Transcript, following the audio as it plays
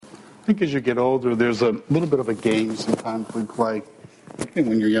think as you get older, there's a little bit of a game sometimes we play. I think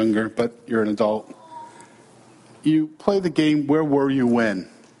when you're younger, but you're an adult. You play the game, where were you when?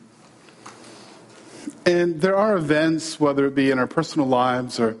 And there are events, whether it be in our personal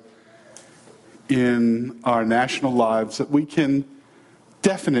lives or in our national lives, that we can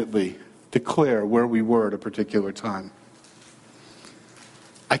definitely declare where we were at a particular time.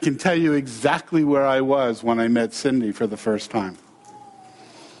 I can tell you exactly where I was when I met Cindy for the first time.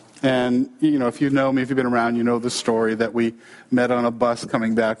 And, if you know me, if you've been around, you know the story that we met on a bus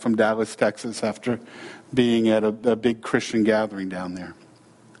coming back from Dallas, Texas, after being at a big Christian gathering down there.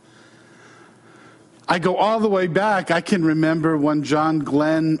 I go all the way back. I can remember when John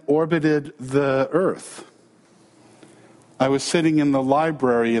Glenn orbited the Earth. I was sitting in the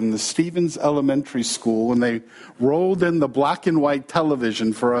library in the Stevens Elementary School, and they rolled in the black and white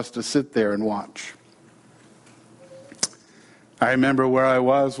television for us to sit there and watch. I remember where I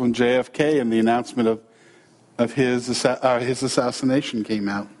was when JFK and the announcement of his assassination came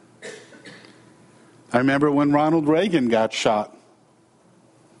out. I remember when Ronald Reagan got shot.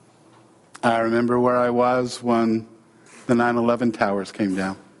 I remember where I was when the 9/11 towers came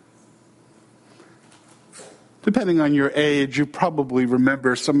down. Depending on your age, you probably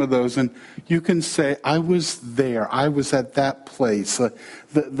remember some of those, and you can say, I was there. I was at that place.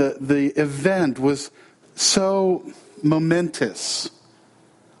 The event was so momentous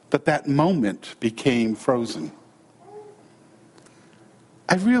that moment became frozen.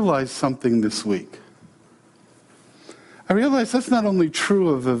 I realized something this week. I realized that's not only true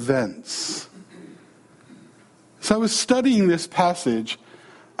of events. So I was studying this passage.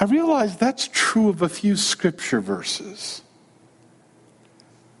 I realized that's true of a few scripture verses.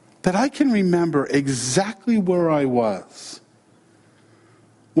 That I can remember exactly where I was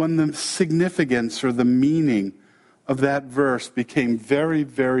when the significance or the meaning of that verse became very,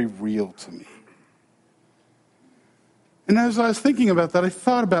 very real to me. And as I was thinking about that, I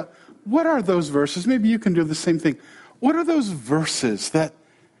thought about, what are those verses? Maybe you can do the same thing. What are those verses that,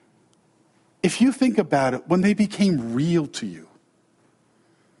 if you think about it, when they became real to you,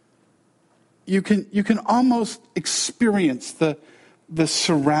 you can almost experience the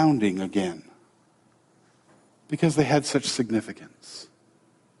surrounding again, because they had such significance.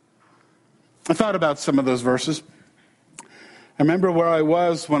 I thought about some of those verses. I remember where I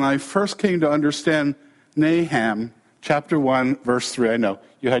was when I first came to understand Nahum, chapter 1, verse 3. I know,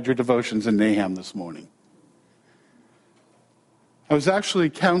 you had your devotions in Nahum this morning. I was actually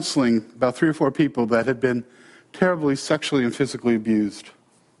counseling about 3 or 4 people that had been terribly sexually and physically abused.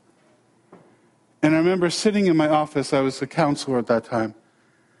 And I remember sitting in my office, I was a counselor at that time,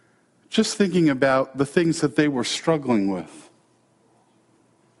 just thinking about the things that they were struggling with.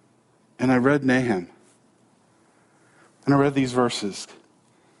 And I read Nahum. And I read these verses.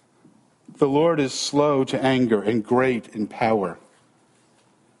 The Lord is slow to anger and great in power.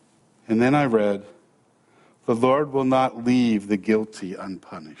 And then I read, the Lord will not leave the guilty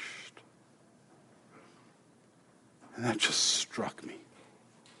unpunished. And that just struck me.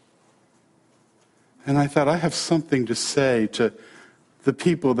 And I thought, I have something to say to the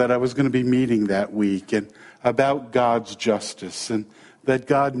people that I was going to be meeting that week, and about God's justice, and that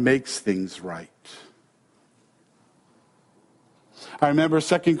God makes things right. I remember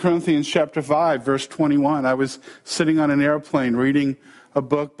 2 Corinthians chapter 5, verse 21. I was sitting on an airplane reading a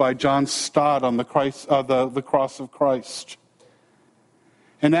book by John Stott on the cross of Christ.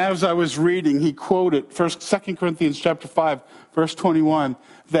 And as I was reading, he quoted 2 Corinthians chapter 5, verse 21,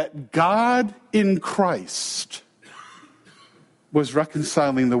 that God in Christ was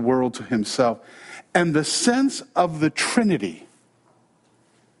reconciling the world to himself. And the sense of the Trinity,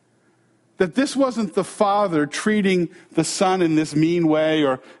 that this wasn't the Father treating the Son in this mean way,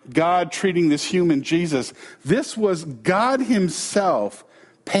 or God treating this human Jesus. This was God himself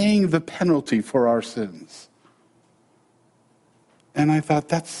paying the penalty for our sins. And I thought,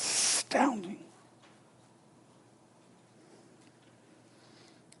 that's astounding.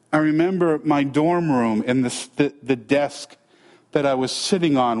 I remember my dorm room and the desk that I was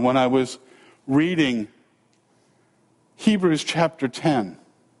sitting on when I was reading Hebrews chapter 10.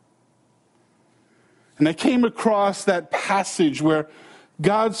 And I came across that passage where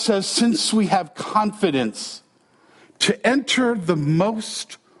God says, since we have confidence to enter the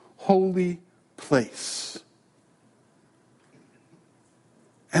most holy place.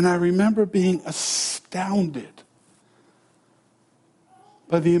 And I remember being astounded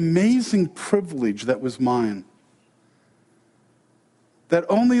by the amazing privilege that was mine. That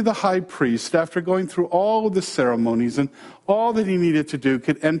only the high priest, after going through all of the ceremonies and all that he needed to do,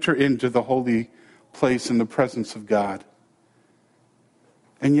 could enter into the holy place in the presence of God.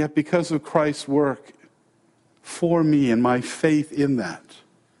 And yet, because of Christ's work for me and my faith in that,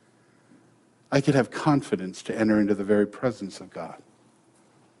 I could have confidence to enter into the very presence of God.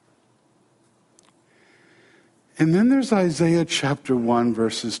 And then there's Isaiah chapter 1,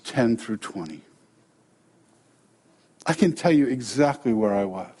 verses 10 through 20. I can tell you exactly where I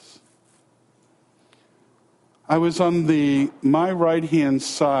was. I was on my right-hand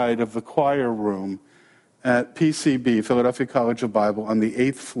side of the choir room at PCB, Philadelphia College of Bible, on the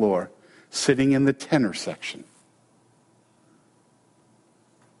 8th floor, sitting in the tenor section.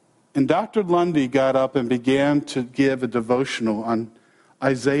 And Dr. Lundy got up and began to give a devotional on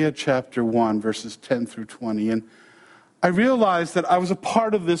Isaiah chapter 1, verses 10 through 20. And I realized that I was a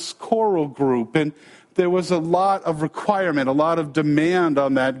part of this choral group, and there was a lot of requirement, a lot of demand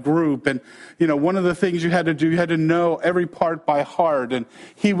on that group. And, one of the things you had to do, you had to know every part by heart. And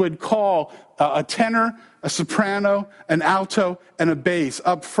he would call a tenor, a soprano, an alto, and a bass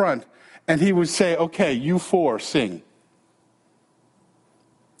up front. And he would say, okay, you four sing.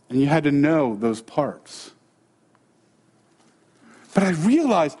 And you had to know those parts. But I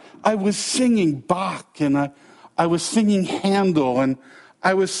realized I was singing Bach, and I was singing Handel, and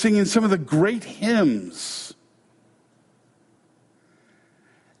I was singing some of the great hymns.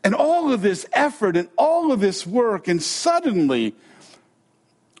 And all of this effort and all of this work, and suddenly,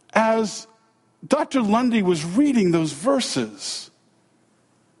 as Dr. Lundy was reading those verses,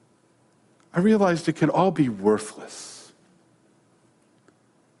 I realized it could all be worthless.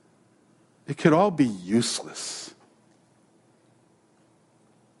 It could all be useless.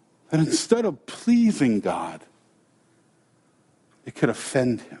 That instead of pleasing God, it could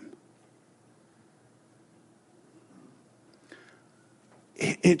offend him.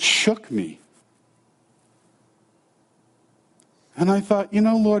 It shook me. And I thought,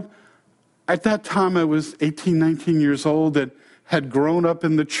 Lord, at that time I was 18, 19 years old and had grown up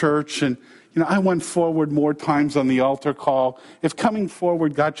in the church, and I went forward more times on the altar call. If coming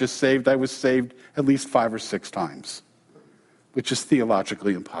forward got you saved, I was saved at least 5 or 6 times, which is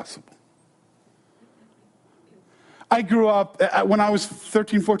theologically impossible. I grew up, when I was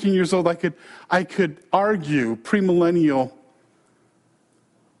 13, 14 years old, I could argue premillennial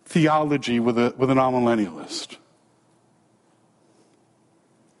theology with an amillennialist.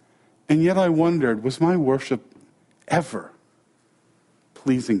 And yet I wondered, was my worship ever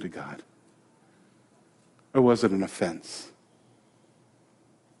pleasing to God? Or was it an offense?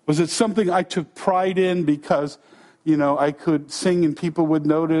 Was it something I took pride in because, I could sing and people would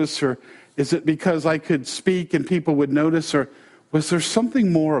notice? Or is it because I could speak and people would notice? Or was there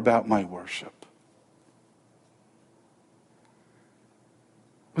something more about my worship?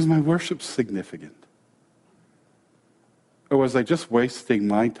 Was my worship significant? Or was I just wasting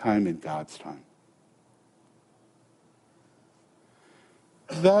my time and God's time?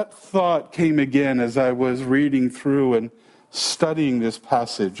 That thought came again as I was reading through and studying this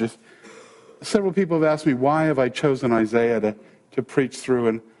passage. Several people have asked me, why have I chosen Isaiah to preach through?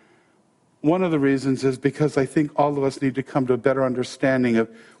 And one of the reasons is because I think all of us need to come to a better understanding of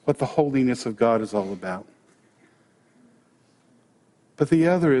what the holiness of God is all about. But the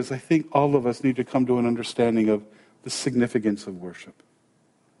other is, I think all of us need to come to an understanding of the significance of worship.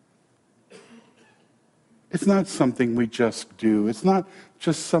 It's not something we just do. It's not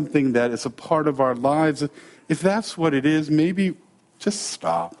just something that is a part of our lives. If that's what it is, maybe just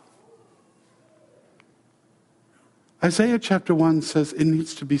stop. Isaiah chapter 1 says it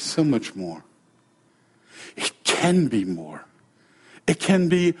needs to be so much more. It can be more. It can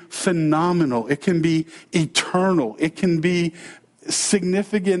be phenomenal. It can be eternal. It can be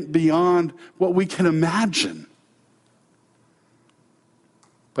significant beyond what we can imagine.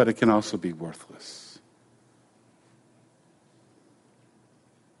 But it can also be worthless.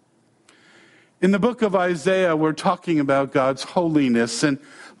 In the book of Isaiah, we're talking about God's holiness. And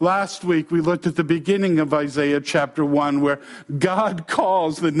last week, we looked at the beginning of Isaiah chapter 1, where God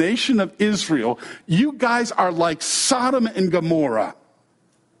calls the nation of Israel, you guys are like Sodom and Gomorrah.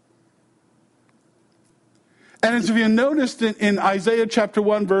 And as you noticed in Isaiah chapter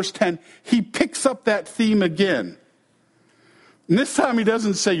 1, verse 10, he picks up that theme again. And this time he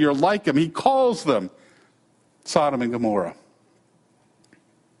doesn't say you're like them. He calls them Sodom and Gomorrah.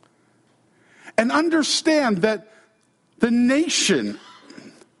 And understand that the nation,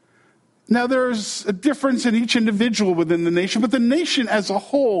 now there's a difference in each individual within the nation, but the nation as a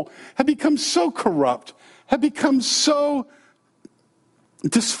whole had become so corrupt, had become so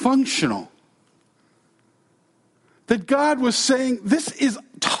dysfunctional, that God was saying, this is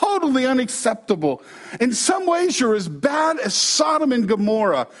totally unacceptable. In some ways, you're as bad as Sodom and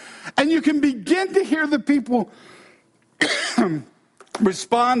Gomorrah. And you can begin to hear the people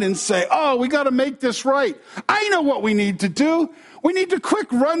respond and say, oh, we got to make this right. I know what we need to do. We need to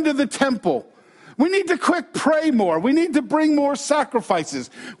quick run to the temple. We need to quick pray more. We need to bring more sacrifices.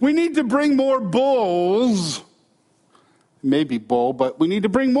 We need to bring more bulls. Maybe bull, but we need to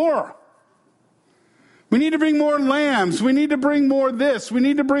bring more. We need to bring more lambs. We need to bring more this. We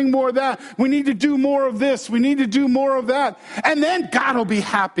need to bring more that. We need to do more of this. We need to do more of that. And then God will be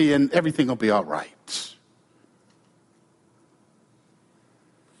happy and everything will be all right.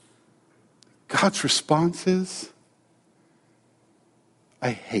 God's response is,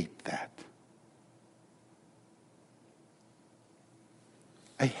 I hate that.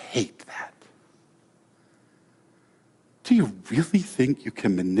 I hate that. Do you really think you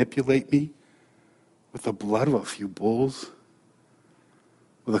can manipulate me with the blood of a few bulls?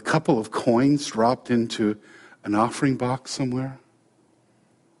 With a couple of coins dropped into an offering box somewhere?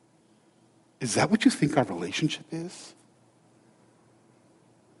 Is that what you think our relationship is?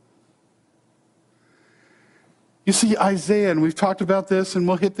 You see, Isaiah, and we've talked about this, and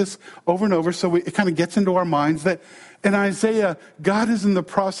we'll hit this over and over, so it kind of gets into our minds that in Isaiah, God is in the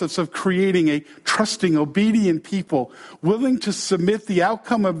process of creating a trusting, obedient people, willing to submit the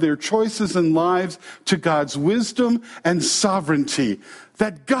outcome of their choices and lives to God's wisdom and sovereignty.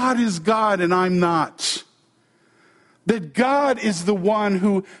 That God is God and I'm not. That God is the one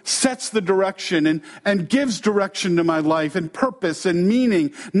who sets the direction and gives direction to my life and purpose and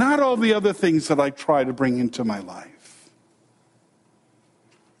meaning, not all the other things that I try to bring into my life.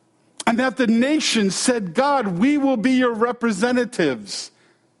 And that the nation said, God, we will be your representatives.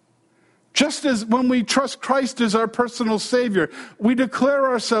 Just as when we trust Christ as our personal Savior, we declare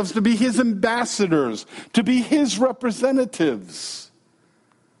ourselves to be his ambassadors, to be his representatives.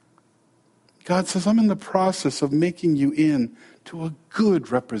 God says, I'm in the process of making you into a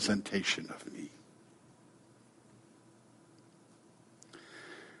good representation of me.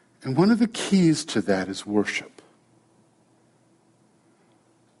 And one of the keys to that is worship.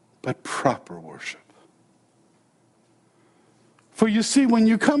 But proper worship. For you see, when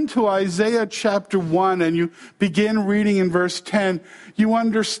you come to Isaiah chapter 1 and you begin reading in verse 10, you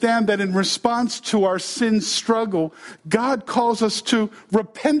understand that in response to our sin struggle, God calls us to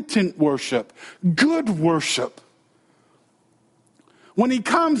repentant worship, good worship. When he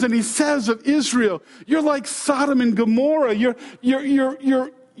comes and he says of Israel, you're like Sodom and Gomorrah, you're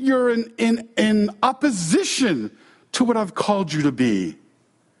in opposition to what I've called you to be.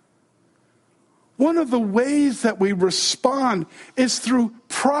 One of the ways that we respond is through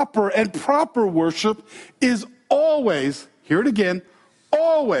proper worship is always, hear it again,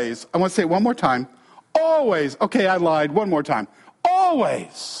 always, I want to say it one more time, always, okay, I lied, one more time,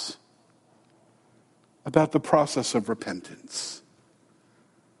 always about the process of repentance.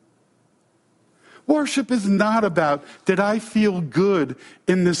 Worship is not about, did I feel good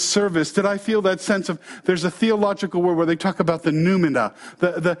in this service? Did I feel that sense of, there's a theological word where they talk about the noumena,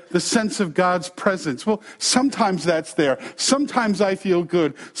 the sense of God's presence. Well, sometimes that's there. Sometimes I feel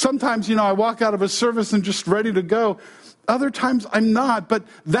good. Sometimes, I walk out of a service and just ready to go. Other times I'm not, but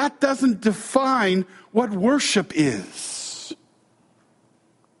that doesn't define what worship is.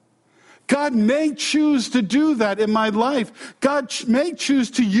 God may choose to do that in my life. God may choose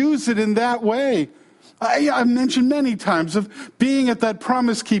to use it in that way. I mentioned many times of being at that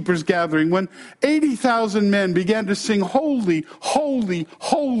Promise Keepers gathering when 80,000 men began to sing, Holy, Holy,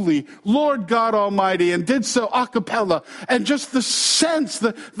 Holy, Lord God Almighty, and did so a cappella. And just the sense,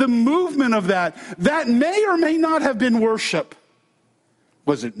 the movement of that may or may not have been worship.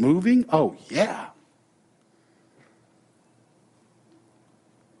 Was it moving? Oh, yeah.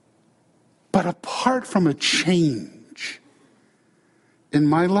 But apart from a change in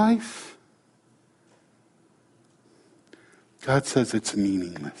my life, God says it's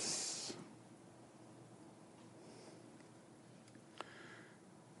meaningless.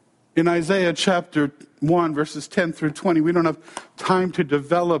 In Isaiah chapter 1, verses 10 through 20, we don't have time to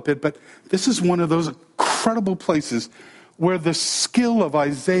develop it, but this is one of those incredible places where the skill of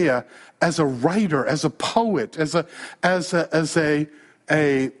Isaiah as a writer, as a poet, as a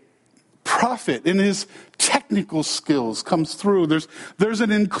prophet in his technical skills comes through. There's an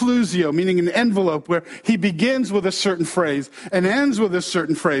inclusio, meaning an envelope where he begins with a certain phrase and ends with a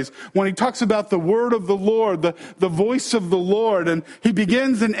certain phrase. When he talks about the word of the Lord, the voice of the Lord, and he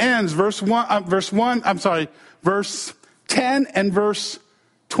begins and ends verse 10 and verse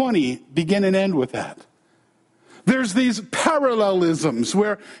 20 begin and end with that. There's these parallelisms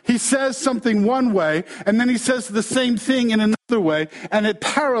where he says something one way and then he says the same thing in another way, and it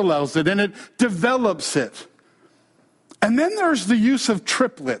parallels it and it develops it. And then there's the use of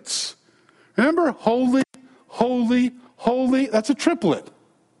triplets. Remember, holy, holy, holy. That's a triplet.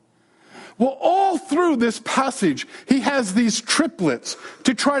 Well, all through this passage, he has these triplets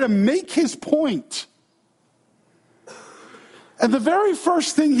to try to make his point. And the very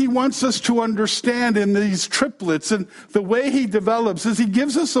first thing he wants us to understand in these triplets and the way he develops is he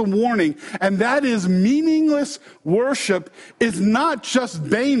gives us a warning, and that is meaningless worship is not just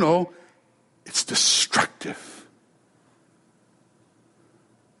banal, it's destructive.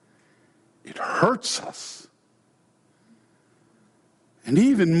 It hurts us. And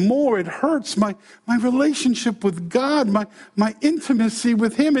even more, it hurts my relationship with God, my intimacy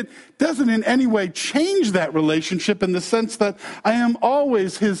with him. It doesn't in any way change that relationship in the sense that I am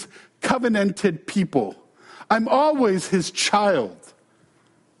always his covenanted people. I'm always his child.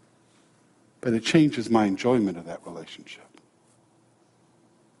 But it changes my enjoyment of that relationship.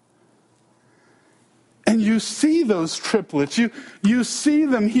 And you see those triplets. You see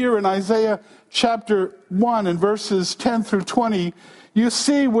them here in Isaiah chapter 1 and verses 10 through 20. You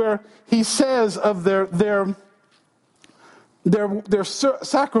see where he says of their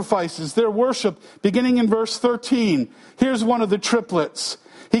sacrifices, their worship, beginning in verse 13. Here's one of the triplets.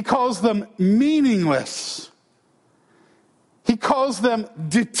 He calls them meaningless. He calls them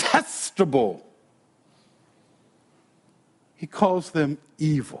detestable. He calls them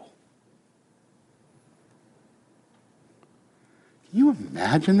evil. Can you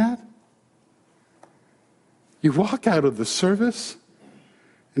imagine that? You walk out of the service,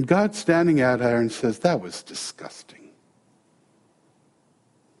 and God's standing out there and says, that was disgusting.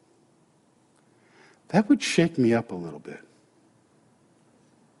 That would shake me up a little bit.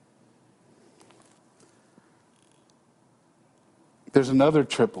 There's another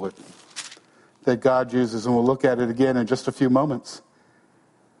triplet that God uses, and we'll look at it again in just a few moments.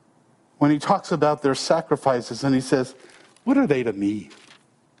 When he talks about their sacrifices, and he says, what are they to me?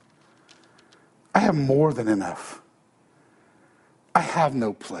 I have more than enough. I have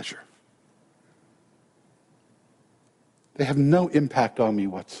no pleasure. They have no impact on me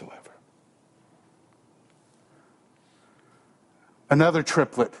whatsoever. Another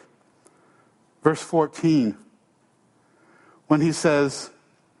triplet, verse 14, when he says,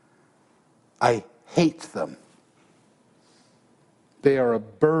 I hate them. They are a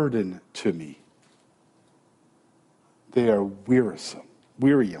burden to me. They are wearisome.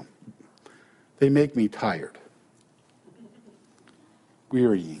 They make me tired.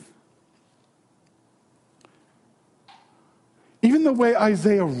 Wearying. Even the way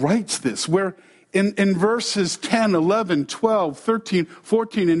Isaiah writes this, where in verses 10, 11, 12, 13,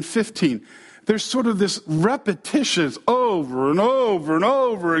 14, and 15, there's sort of this repetitions over and over and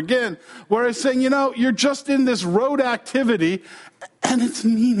over again, where he's saying, you're just in this road activity, and it's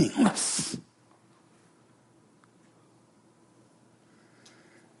meaningless.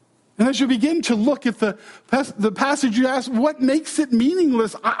 And as you begin to look at the passage, you ask, what makes it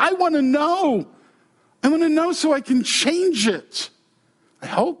meaningless? I want to know. I want to know so I can change it. I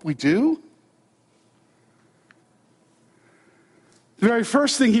hope we do. The very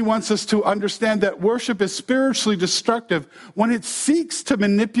first thing he wants us to understand that worship is spiritually destructive when it seeks to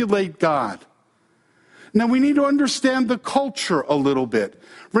manipulate God. Now, we need to understand the culture a little bit.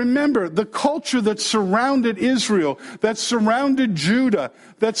 Remember, the culture that surrounded Israel, that surrounded Judah,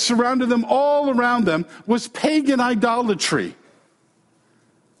 that surrounded them all around them, was pagan idolatry.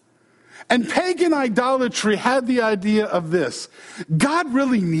 And pagan idolatry had the idea of this: God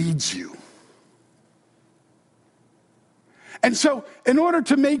really needs you. And so, in order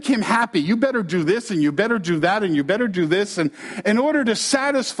to make him happy, you better do this, and you better do that, and you better do this. And in order to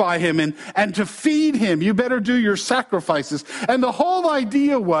satisfy him and to feed him, you better do your sacrifices. And the whole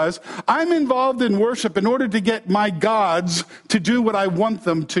idea was, I'm involved in worship in order to get my gods to do what I want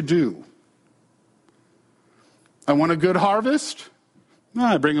them to do. I want a good harvest?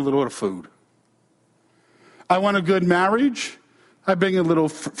 I bring a little bit of food. I want a good marriage? I bring a little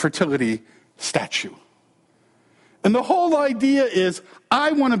fertility statue. And the whole idea is,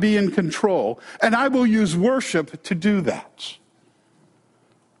 I want to be in control, and I will use worship to do that.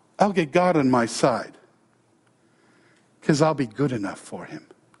 I'll get God on my side, because I'll be good enough for him.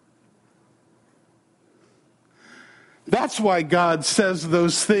 That's why God says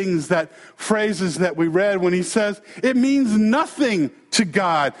those things, that phrases that we read when he says, it means nothing to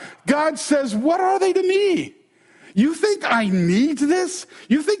God. God says, what are they to me? You think I need this?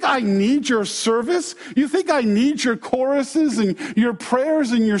 You think I need your service? You think I need your choruses and your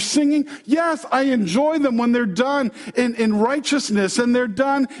prayers and your singing? Yes, I enjoy them when they're done in righteousness, and they're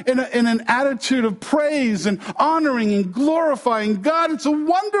done in an attitude of praise and honoring and glorifying God. It's a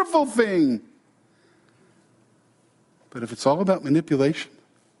wonderful thing. But if it's all about manipulation,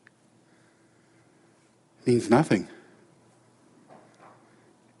 it means nothing.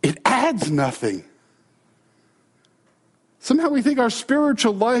 adds nothing. Somehow we think our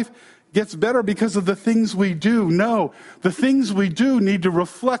spiritual life gets better because of the things we do. No, the things we do need to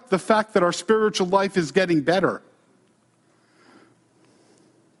reflect the fact that our spiritual life is getting better.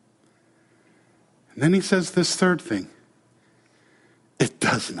 And then he says this third thing. It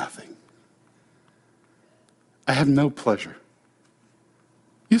does nothing. I have no pleasure.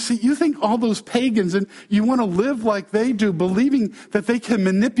 You see, you think all those pagans, and you want to live like they do, believing that they can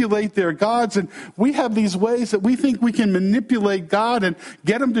manipulate their gods. And we have these ways that we think we can manipulate God and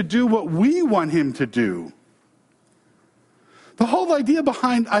get him to do what we want him to do. The whole idea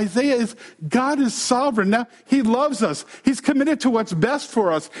behind Isaiah is God is sovereign. Now, he loves us. He's committed to what's best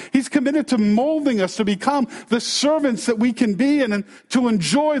for us. He's committed to molding us to become the servants that we can be and to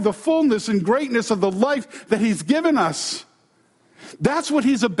enjoy the fullness and greatness of the life that he's given us. That's what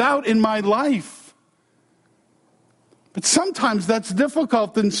he's about in my life. But sometimes that's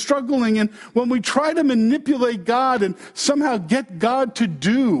difficult and struggling. And when we try to manipulate God and somehow get God to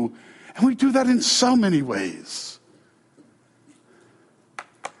do, and we do that in so many ways.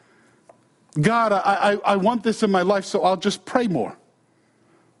 God, I want this in my life, so I'll just pray more.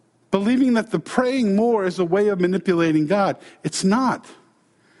 Believing that the praying more is a way of manipulating God. It's not.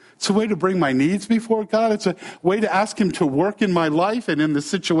 It's a way to bring my needs before God. It's a way to ask him to work in my life and in the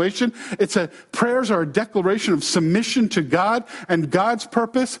situation. Prayers are a declaration of submission to God and God's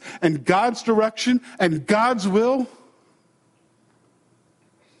purpose and God's direction and God's will.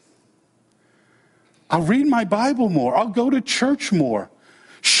 I'll read my Bible more. I'll go to church more.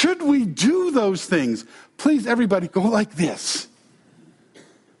 Should we do those things? Please, everybody, go like this.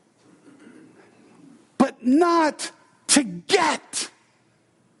 But not to get.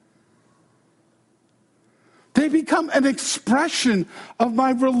 They become an expression of my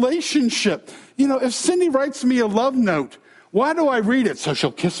relationship. You know, if Cindy writes me a love note, why do I read it? So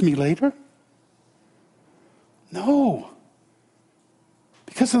she'll kiss me later? No.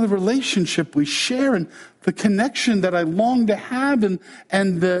 Because of the relationship we share and the connection that I long to have and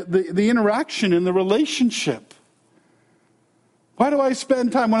the interaction in the relationship. Why do I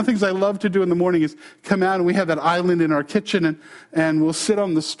spend time? One of the things I love to do in the morning is come out, and we have that island in our kitchen, and we'll sit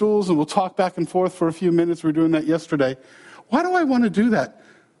on the stools and we'll talk back and forth for a few minutes. We were doing that yesterday. Why do I want to do that?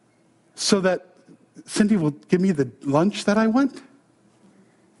 So that Cindy will give me the lunch that I want?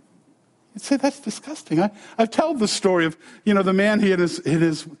 You'd say, that's disgusting. I've told the story of, the man, he and his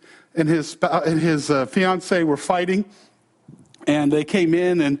fiancée were fighting, and they came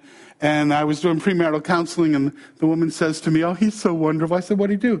in, and I was doing premarital counseling, and the woman says to me, oh, he's so wonderful. I said,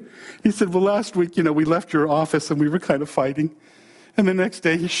 what'd he do? He said, well, last week, we left your office, and we were kind of fighting. And the next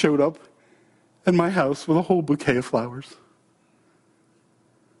day, he showed up at my house with a whole bouquet of flowers.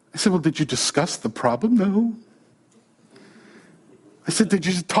 I said, well, did you discuss the problem? No. I said, did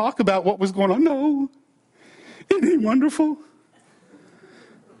you talk about what was going on? No. Isn't he wonderful?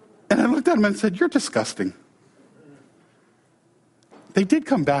 And I looked at him and said, you're disgusting. They did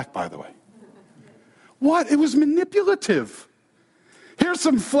come back, by the way. What? It was manipulative. Here's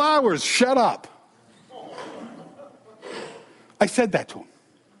some flowers. Shut up. I said that to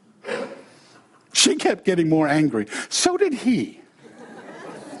him. She kept getting more angry. So did he.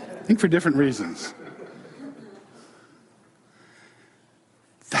 I think for different reasons.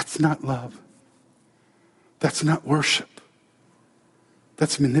 That's not love. That's not worship.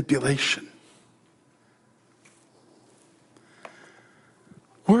 That's manipulation.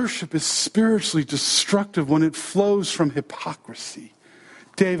 Worship is spiritually destructive when it flows from hypocrisy.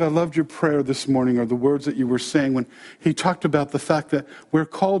 Dave, I loved your prayer this morning, or the words that you were saying when he talked about the fact that we're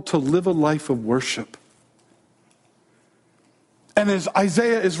called to live a life of worship. And as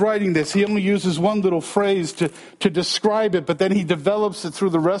Isaiah is writing this, he only uses one little phrase to describe it, but then he develops it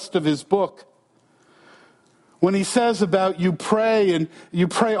through the rest of his book. When he says about you pray and you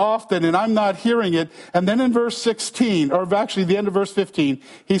pray often and I'm not hearing it, and then in verse 16, or actually the end of verse 15,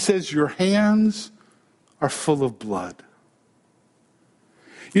 he says your hands are full of blood.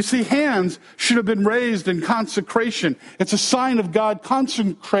 You see, hands should have been raised in consecration. It's a sign of God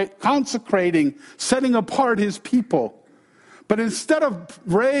consecrating, setting apart his people. But instead of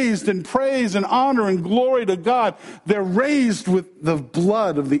raised in praise and honor and glory to God, they're raised with the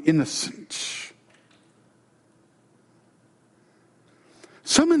blood of the innocent.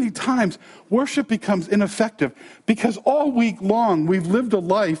 So many times, worship becomes ineffective because all week long we've lived a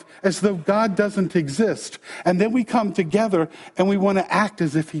life as though God doesn't exist. And then we come together and we want to act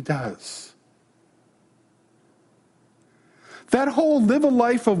as if he does. That whole live a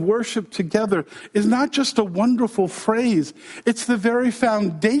life of worship together is not just a wonderful phrase. It's the very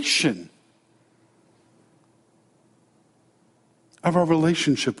foundation of our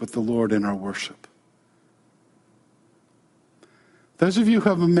relationship with the Lord in our worship. Those of you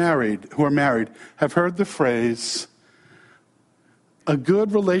who are married have heard the phrase, a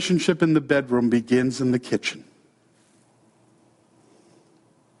good relationship in the bedroom begins in the kitchen.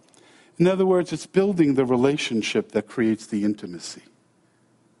 In other words, it's building the relationship that creates the intimacy.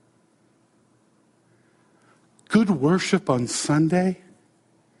 Good worship on Sunday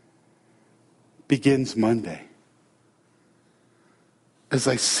begins Monday. As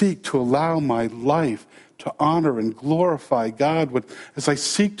I seek to allow my life to honor and glorify God, as I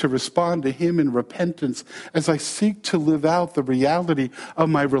seek to respond to Him in repentance, as I seek to live out the reality of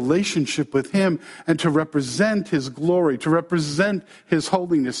my relationship with Him and to represent His glory, to represent His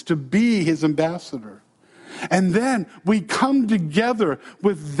holiness, to be His ambassador. And then we come together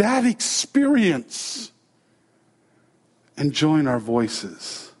with that experience and join our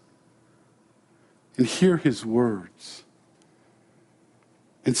voices and hear His words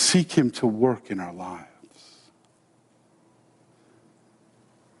and seek Him to work in our lives.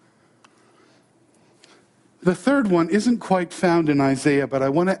 The third one isn't quite found in Isaiah, but I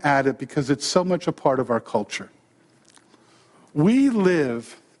want to add it because it's so much a part of our culture. We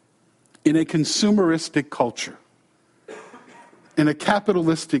live in a consumeristic culture, in a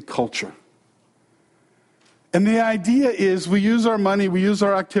capitalistic culture. And the idea is we use our money, we use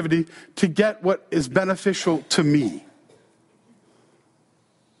our activity to get what is beneficial to me.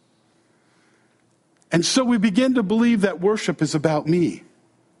 And so we begin to believe that worship is about me.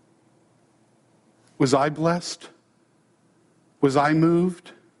 Was I blessed? Was I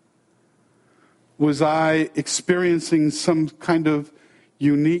moved? Was I experiencing some kind of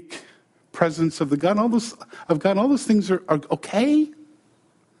unique presence of the God? All those things are okay?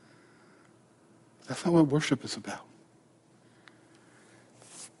 That's not what worship is about.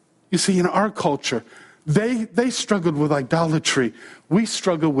 You see, in our culture, they struggled with idolatry. We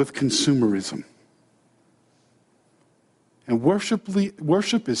struggle with consumerism. And worship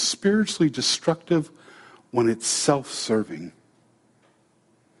is spiritually destructive when it's self-serving.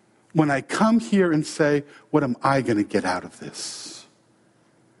 When I come here and say, what am I going to get out of this?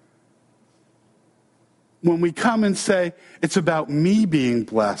 When we come and say, it's about me being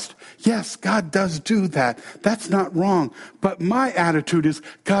blessed. Yes, God does do that. That's not wrong. But my attitude is,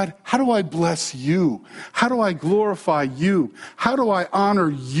 God, how do I bless you? How do I glorify you? How do I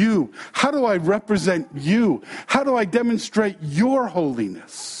honor you? How do I represent you? How do I demonstrate your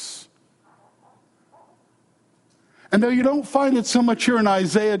holiness? And though you don't find it so much here in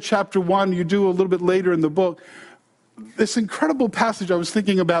Isaiah chapter 1, you do a little bit later in the book, this incredible passage I was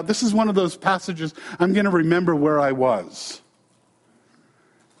thinking about, this is one of those passages I'm going to remember where I was.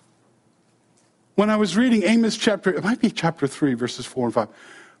 When I was reading Amos it might be chapter 3, verses 4 and 5,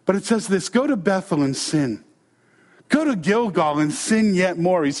 but it says this, go to Bethel and sin. Go to Gilgal and sin yet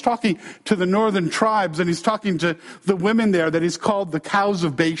more. He's talking to the northern tribes, and he's talking to the women there that he's called the cows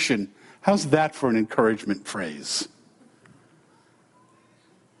of Bashan. How's that for an encouragement phrase?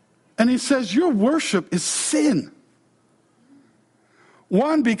 And he says, your worship is sin.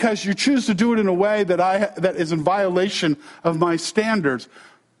 One, because you choose to do it in a way that is in violation of my standards.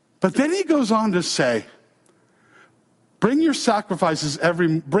 But then he goes on to say, bringing your sacrifices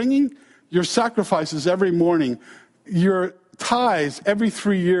every morning, your tithes every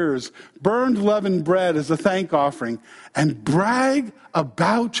 3 years, burned leavened bread as a thank offering, and brag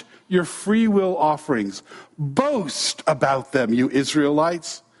about your free will offerings. Boast about them, you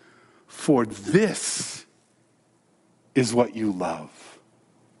Israelites, for this is what you love.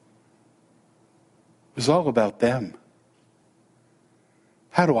 It was all about them.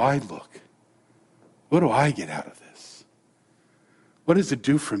 How do I look? What do I get out of this? What does it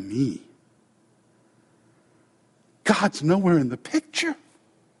do for me? God's nowhere in the picture.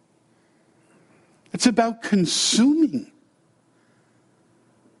 It's about consuming,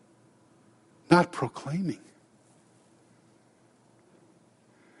 not proclaiming.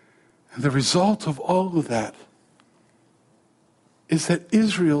 And the result of all of that is that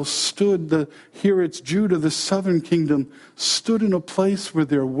Israel stood, here it's Judah, the southern kingdom, stood in a place where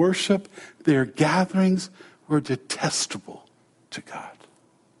their worship, their gatherings were detestable to God.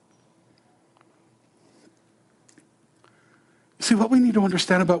 See, what we need to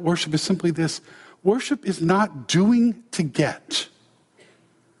understand about worship is simply this. Worship is not doing to get.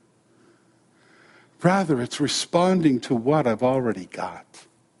 Rather, it's responding to what I've already got.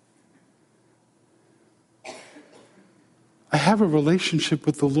 I have a relationship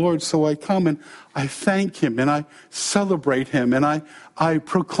with the Lord, so I come and I thank Him and I celebrate Him and I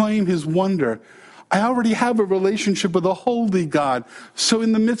proclaim His wonder. I already have a relationship with a holy God. So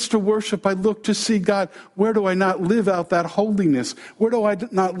in the midst of worship, I look to see, God, where do I not live out that holiness? Where do I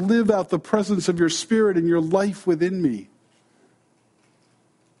not live out the presence of your Spirit and your life within me?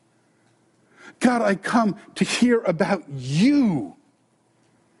 God, I come to hear about you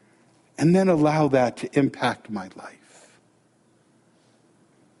and then allow that to impact my life.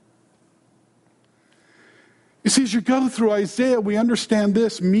 You see, as you go through Isaiah, we understand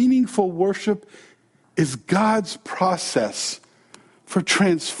this. Meaningful worship is God's process for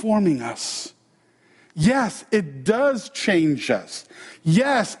transforming us. Yes, it does change us.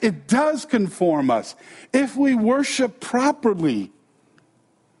 Yes, it does conform us if we worship properly.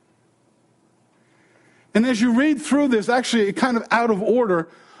 And as you read through this, actually kind of out of order,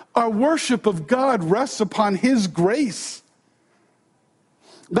 our worship of God rests upon His grace.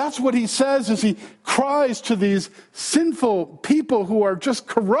 That's what he says as he cries to these sinful people who are just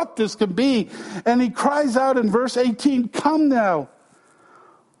corrupt as can be. And he cries out in verse 18, "Come now,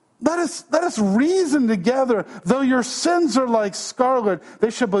 let us reason together. Though your sins are like scarlet, they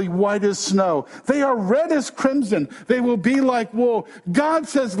shall be white as snow. They are red as crimson. They will be like wool." God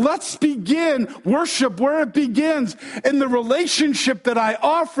says, let's begin worship where it begins, in the relationship that I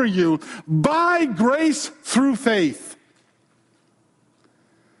offer you by grace through faith.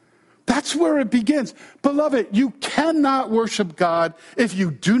 That's where it begins. Beloved, you cannot worship God if you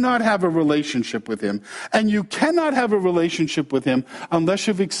do not have a relationship with Him. And you cannot have a relationship with Him unless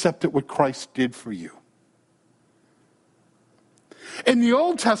you've accepted what Christ did for you. In the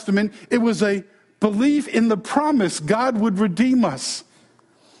Old Testament, it was a belief in the promise God would redeem us.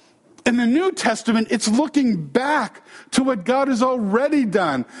 In the New Testament, it's looking back to what God has already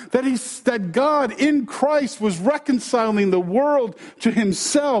done. That God in Christ was reconciling the world to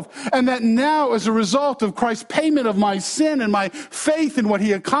Himself. And that now, as a result of Christ's payment of my sin and my faith in what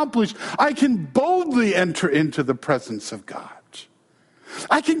He accomplished, I can boldly enter into the presence of God.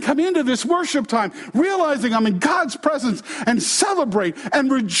 I can come into this worship time realizing I'm in God's presence and celebrate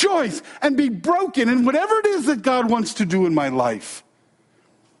and rejoice and be broken in whatever it is that God wants to do in my life.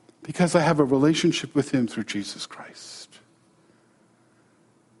 Because I have a relationship with Him through Jesus Christ.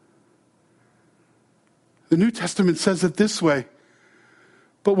 The New Testament says it this way.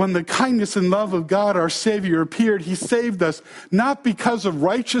 But when the kindness and love of God, our Savior, appeared, He saved us, not because of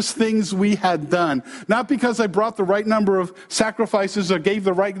righteous things we had done, not because I brought the right number of sacrifices or gave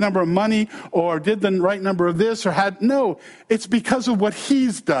the right number of money or did the right number of this or had. No, it's because of what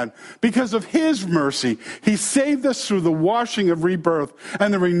He's done. Because of His mercy, He saved us through the washing of rebirth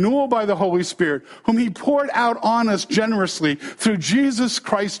and the renewal by the Holy Spirit, whom He poured out on us generously through Jesus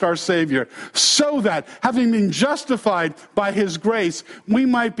Christ our Savior, so that, having been justified by His grace,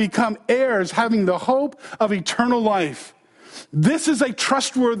 we might become heirs, having the hope of eternal life. This is a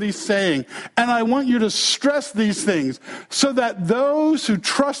trustworthy saying, and I want you to stress these things so that those who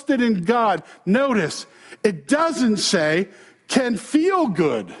trusted in God, notice, it doesn't say can feel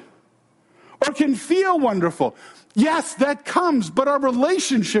good or can feel wonderful. Yes, that comes, but our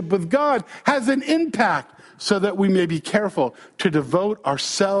relationship with God has an impact so that we may be careful to devote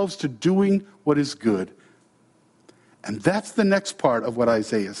ourselves to doing what is good. And that's the next part of what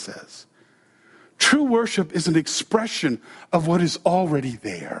Isaiah says. True worship is an expression of what is already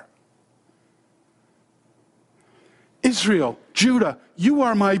there. Israel, Judah, you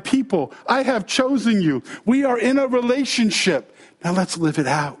are my people. I have chosen you. We are in a relationship. Now let's live it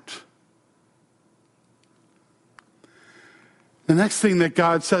out. The next thing that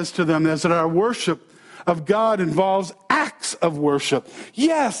God says to them is that our worship of God involves acts of worship.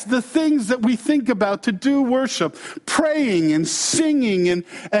 Yes, the things that we think about to do worship. Praying and singing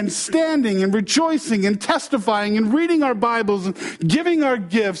and standing and rejoicing and testifying and reading our Bibles and giving our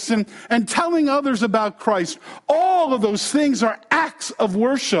gifts and telling others about Christ. All of those things are acts of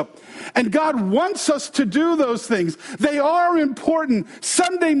worship. And God wants us to do those things. They are important.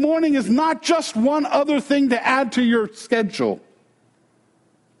 Sunday morning is not just one other thing to add to your schedule.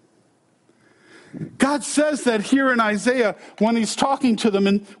 God says that here in Isaiah when He's talking to them,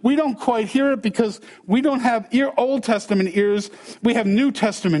 and we don't quite hear it because we don't have Old Testament ears, we have New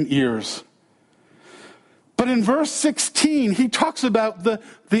Testament ears. But in verse 16, He talks about the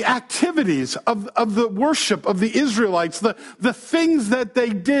activities of the worship of the Israelites, the things that they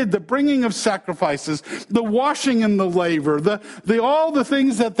did, the bringing of sacrifices, the washing and the laver, all the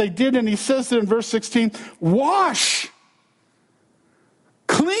things that they did. And He says in verse 16, wash,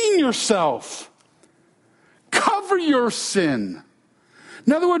 clean yourself. Cover your sin.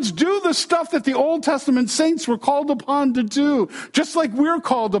 In other words, do the stuff that the Old Testament saints were called upon to do, just like we're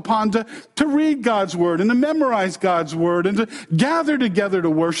called upon to read God's word and to memorize God's word and to gather together to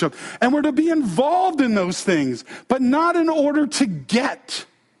worship. And we're to be involved in those things, but not in order to get,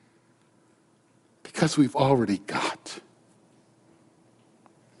 because we've already got.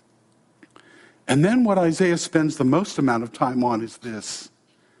 And then what Isaiah spends the most amount of time on is this.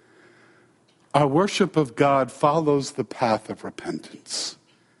 Our worship of God follows the path of repentance.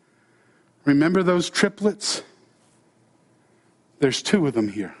 Remember those triplets? There's two of them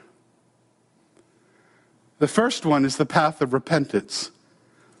here. The first one is the path of repentance.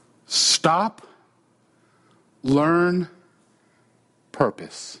 Stop, learn,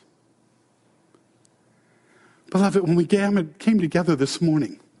 purpose. Beloved, when we came together this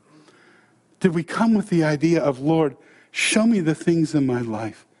morning, did we come with the idea of, Lord, show me the things in my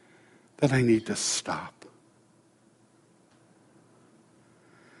life that I need to stop?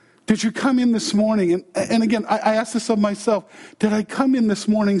 Did you come in this morning, and again, I ask this of myself, did I come in this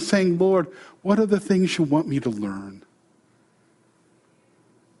morning saying, Lord, what are the things you want me to learn?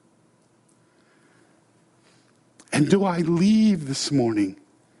 And do I leave this morning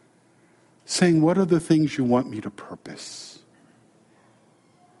saying, what are the things you want me to purpose?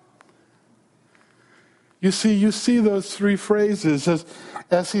 You see those three phrases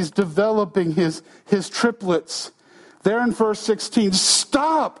as he's developing his triplets. There in verse 16,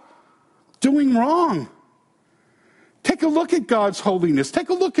 stop doing wrong. Take a look at God's holiness. Take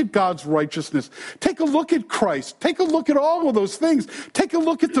a look at God's righteousness. Take a look at Christ. Take a look at all of those things. Take a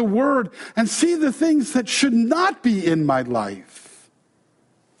look at the Word and see the things that should not be in my life.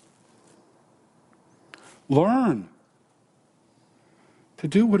 Learn to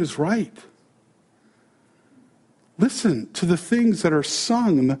do what is right. Listen to the things that are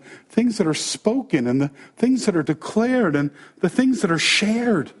sung and the things that are spoken and the things that are declared and the things that are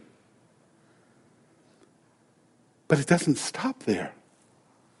shared. But it doesn't stop there.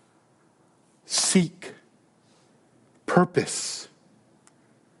 Seek purpose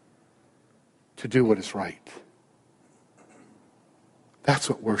to do what is right. That's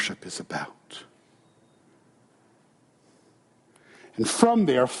what worship is about. And from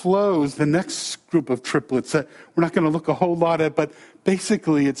there flows the next group of triplets that we're not going to look a whole lot at, but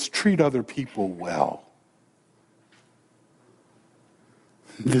basically it's treat other people well.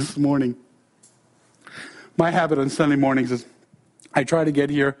 This morning, my habit on Sunday mornings is I try to get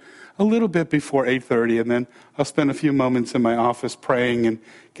here a little bit before 8:30, and then I'll spend a few moments in my office praying and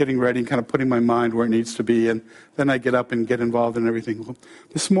getting ready and kind of putting my mind where it needs to be, and then I get up and get involved in everything.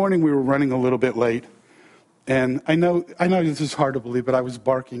 This morning we were running a little bit late. And I know this is hard to believe, but I was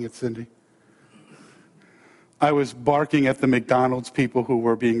barking at Cindy. I was barking at the McDonald's people who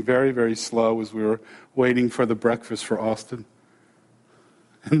were being very, very slow as we were waiting for the breakfast for Austin.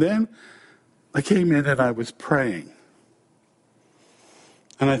 And then I came in and I was praying.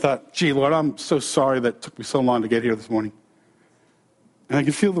 And I thought, gee, Lord, I'm so sorry that it took me so long to get here this morning. And I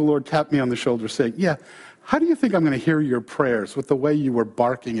could feel the Lord tap me on the shoulder saying, yeah, how do you think I'm going to hear your prayers with the way you were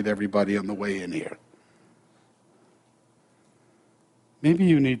barking at everybody on the way in here? Maybe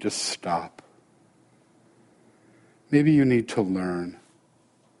you need to stop. Maybe you need to learn.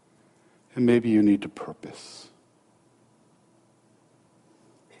 And maybe you need to purpose.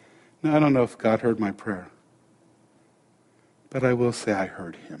 Now, I don't know if God heard my prayer, but I will say I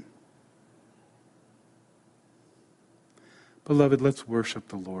heard him. Beloved, let's worship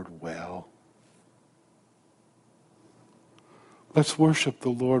the Lord well. Let's worship the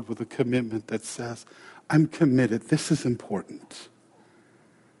Lord with a commitment that says, I'm committed. This is important.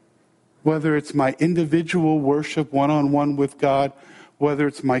 Whether it's my individual worship one-on-one with God, whether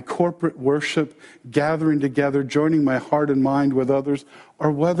it's my corporate worship, gathering together, joining my heart and mind with others,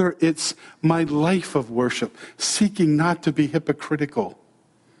 or whether it's my life of worship, seeking not to be hypocritical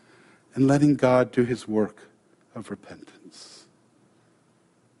and letting God do his work of repentance.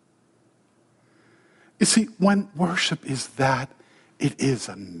 You see, when worship is that, it is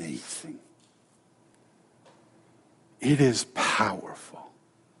amazing. It is powerful.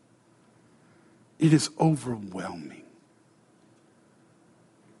 It is overwhelming.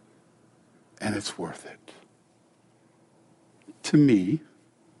 And it's worth it. To me,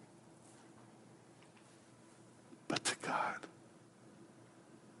 but to God.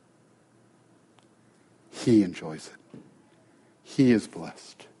 He enjoys it. He is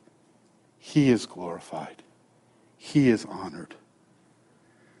blessed. He is glorified. He is honored.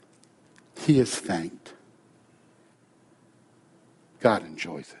 He is thanked. God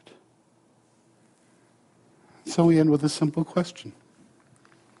enjoys it. So we end with a simple question.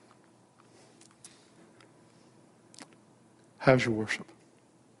 How's your worship?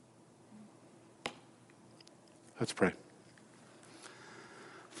 Let's pray.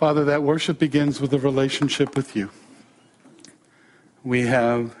 Father, that worship begins with a relationship with you. We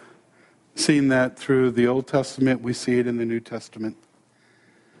have seen that through the Old Testament. We see it in the New Testament.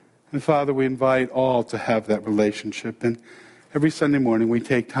 And Father, we invite all to have that relationship. And every Sunday morning we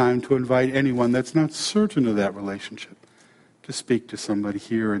take time to invite anyone that's not certain of that relationship to speak to somebody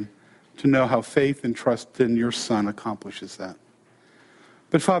here and to know how faith and trust in your Son accomplishes that.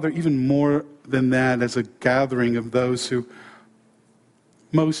 But Father, even more than that, as a gathering of those who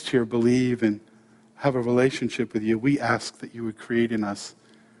most here believe and have a relationship with you, we ask that you would create in us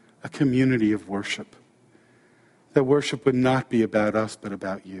a community of worship. That worship would not be about us, but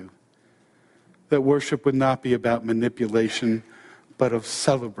about you. That worship would not be about manipulation, but of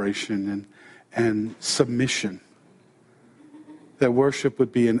celebration and submission. That worship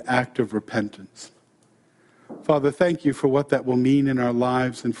would be an act of repentance. Father, thank you for what that will mean in our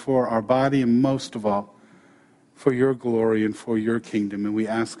lives and for our body, and most of all, for your glory and for your kingdom. And we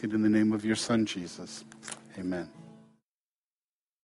ask it in the name of your Son, Jesus. Amen.